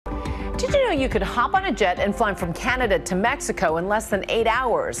Did you know you could hop on a jet and fly from Canada to Mexico in less than 8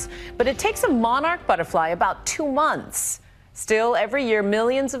 hours? But it takes a monarch butterfly about 2 months. Still, every year,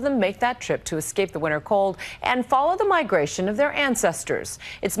 millions of them make that trip to escape the winter cold and follow the migration of their ancestors.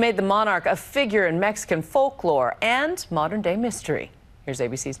 It's made the monarch a figure in Mexican folklore and modern-day mystery. Here's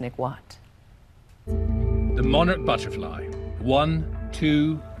ABC's Nick Watt. The monarch butterfly. 1,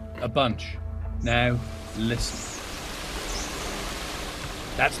 2, a bunch. Now, listen.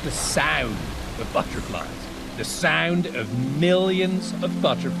 That's the sound of butterflies. The sound of millions of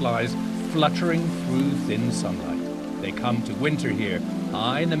butterflies fluttering through thin sunlight. They come to winter here,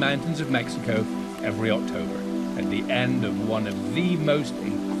 high in the mountains of Mexico, every October, at the end of one of the most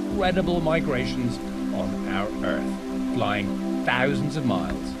incredible migrations on our Earth, flying thousands of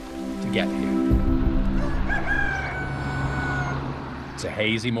miles to get here. It's a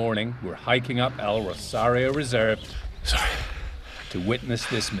hazy morning. We're hiking up El Rosario Reserve to witness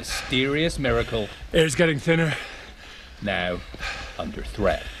this mysterious miracle. Air's getting thinner. Now under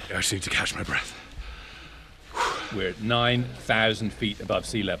threat. I just need to catch my breath. We're at 9,000 feet above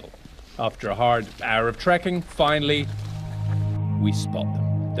sea level. After a hard hour of trekking, finally, we spot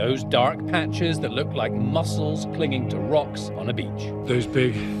them. Those dark patches that look like mussels clinging to rocks on a beach. Those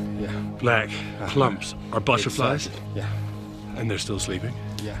big, black clumps are butterflies. Yeah. And they're still sleeping.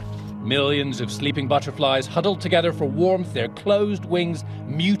 Yeah. Millions of sleeping butterflies huddled together for warmth, their closed wings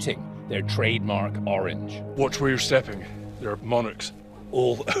muting their trademark orange. Watch where you're stepping. There are monarchs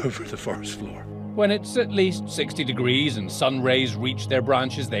all over the forest floor. When it's at least 60 degrees and sun rays reach their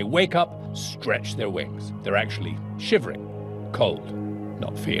branches, they wake up, stretch their wings. They're actually shivering. Cold,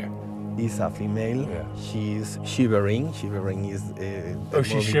 not fear. Is a female. Yeah. She's shivering. Shivering is.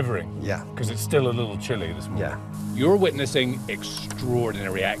 She's shivering? Yeah. Because it's still a little chilly this morning. Yeah. You're witnessing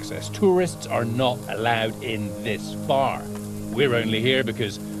extraordinary access. Tourists are not allowed in this far. We're only here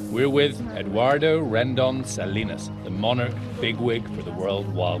because we're with Eduardo Rendon Salinas, the monarch bigwig for the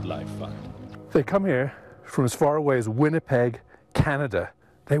World Wildlife Fund. They come here from as far away as Winnipeg, Canada.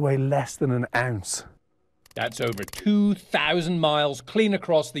 They weigh less than an ounce. That's over 2,000 miles clean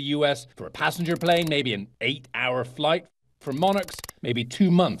across the US. For a passenger plane, maybe an 8-hour flight. For monarchs, maybe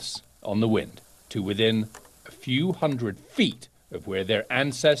 2 months on the wind to within a few hundred feet of where their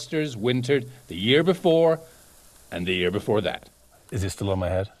ancestors wintered the year before and the year before that. Is it still on my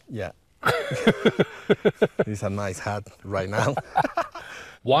head? Yeah. It's a nice hat right now.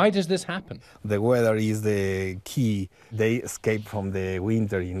 Why does this happen? The weather is the key. They escape from the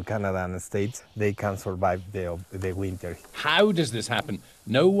winter in Canada and the States. They can survive the winter. How does this happen?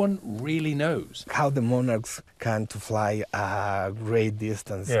 No one really knows. How the monarchs can to fly a great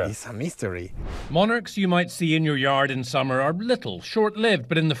distance is a mystery. Monarchs you might see in your yard in summer are little, short-lived,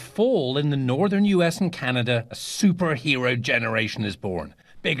 but in the fall, in the northern US and Canada, a superhero generation is born.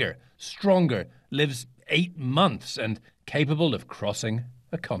 Bigger, stronger, lives 8 months, and capable of crossing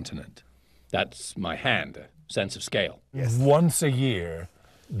a continent. That's my hand, a sense of scale. Yes. Once a year,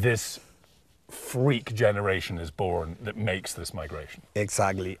 this freak generation is born that makes this migration.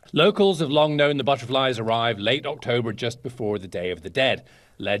 Exactly. Locals have long known the butterflies arrive late October, just before the Day of the Dead.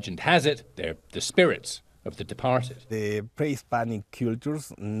 Legend has it they're the spirits of the departed. The pre-Hispanic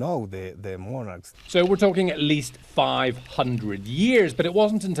cultures know the monarchs. So we're talking at least 500 years, but it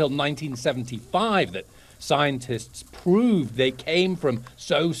wasn't until 1975 that scientists proved they came from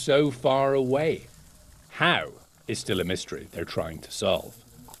so far away. How is still a mystery they're trying to solve.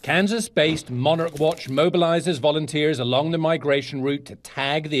 Kansas-based Monarch Watch mobilizes volunteers along the migration route to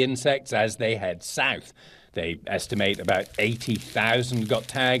tag the insects as they head south. They estimate about 80,000 got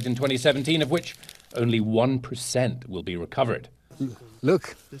tagged in 2017, of which only 1% will be recovered.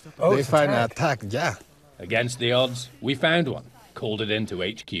 Look, they find a tag, yeah. Against the odds, we found one, called it into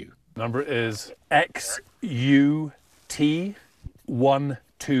HQ. Number is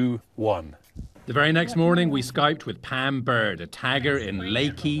XUT121. The very next morning, we Skyped with Pam Bird, a tagger in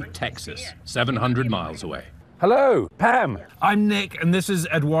Leakey, Texas, 700 miles away. Hello, Pam. I'm Nick, and this is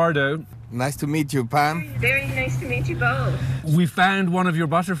Eduardo. Nice to meet you, Pam. Very nice to meet you both. We found one of your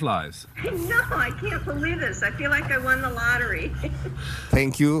butterflies. No, I can't believe this. I feel like I won the lottery.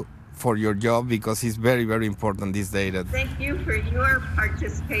 Thank you for your job, because it's very, very important this data. Thank you for your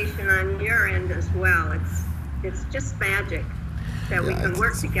participation on your end as well. It's just magic that we can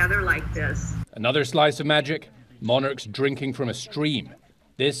work together like this. Another slice of magic, monarchs drinking from a stream.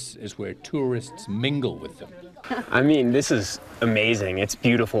 This is where tourists mingle with them. I mean, this is amazing. It's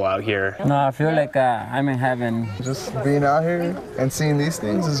beautiful out here. No, I feel like I'm in heaven. Just being out here and seeing these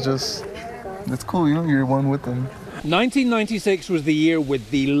things is just, it's cool, you know, you're one with them. 1996 was the year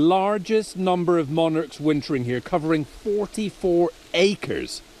with the largest number of monarchs wintering here, covering 44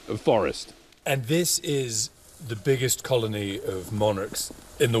 acres of forest. And this is the biggest colony of monarchs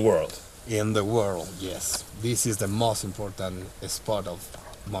in the world. In the world, yes. This is the most important spot of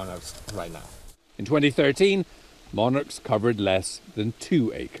monarchs right now. In 2013, monarchs covered less than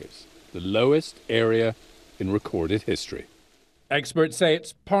 2 acres, the lowest area in recorded history. Experts say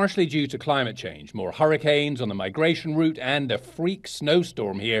it's partially due to climate change, more hurricanes on the migration route, and a freak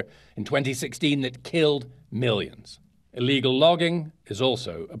snowstorm here in 2016 that killed millions. Illegal logging is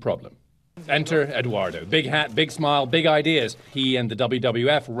also a problem. Enter Eduardo. Big hat, big smile, big ideas. He and the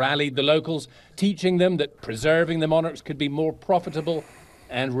WWF rallied the locals, teaching them that preserving the monarchs could be more profitable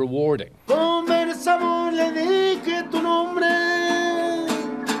and rewarding.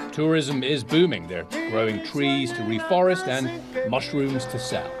 Tourism is booming. They're growing trees to reforest and mushrooms to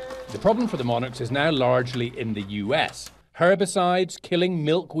sell. The problem for the monarchs is now largely in the US. Herbicides killing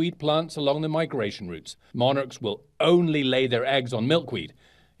milkweed plants along the migration routes. Monarchs will only lay their eggs on milkweed.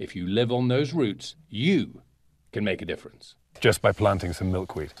 If you live on those routes, you can make a difference. Just by planting some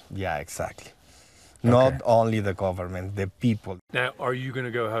milkweed. Yeah, exactly. Not only the government, the people. Now, are you going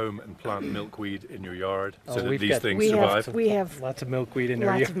to go home and plant milkweed in your yard so that we've these got- things survive? We have lots of milkweed in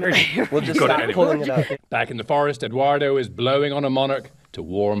our Lots of yard. milk. We'll just got it stop anyway. pulling it up. Back in the forest, Eduardo is blowing on a monarch to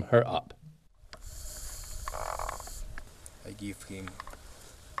warm her up. I give him.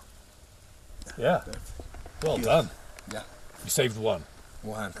 Yeah. Well done. Yeah, You saved one.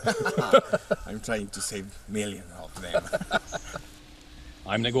 one. I'm trying to save millions of them.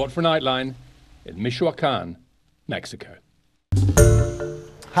 I'm Nick Watt for Nightline in Michoacan, Mexico.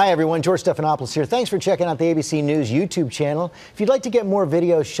 Hi everyone, George Stephanopoulos here. Thanks for checking out the ABC News YouTube channel. If you'd like to get more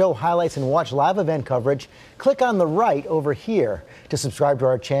videos, show highlights, and watch live event coverage, click on the right over here to subscribe to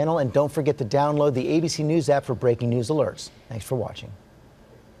our channel, and don't forget to download the ABC News app for breaking news alerts. Thanks for watching.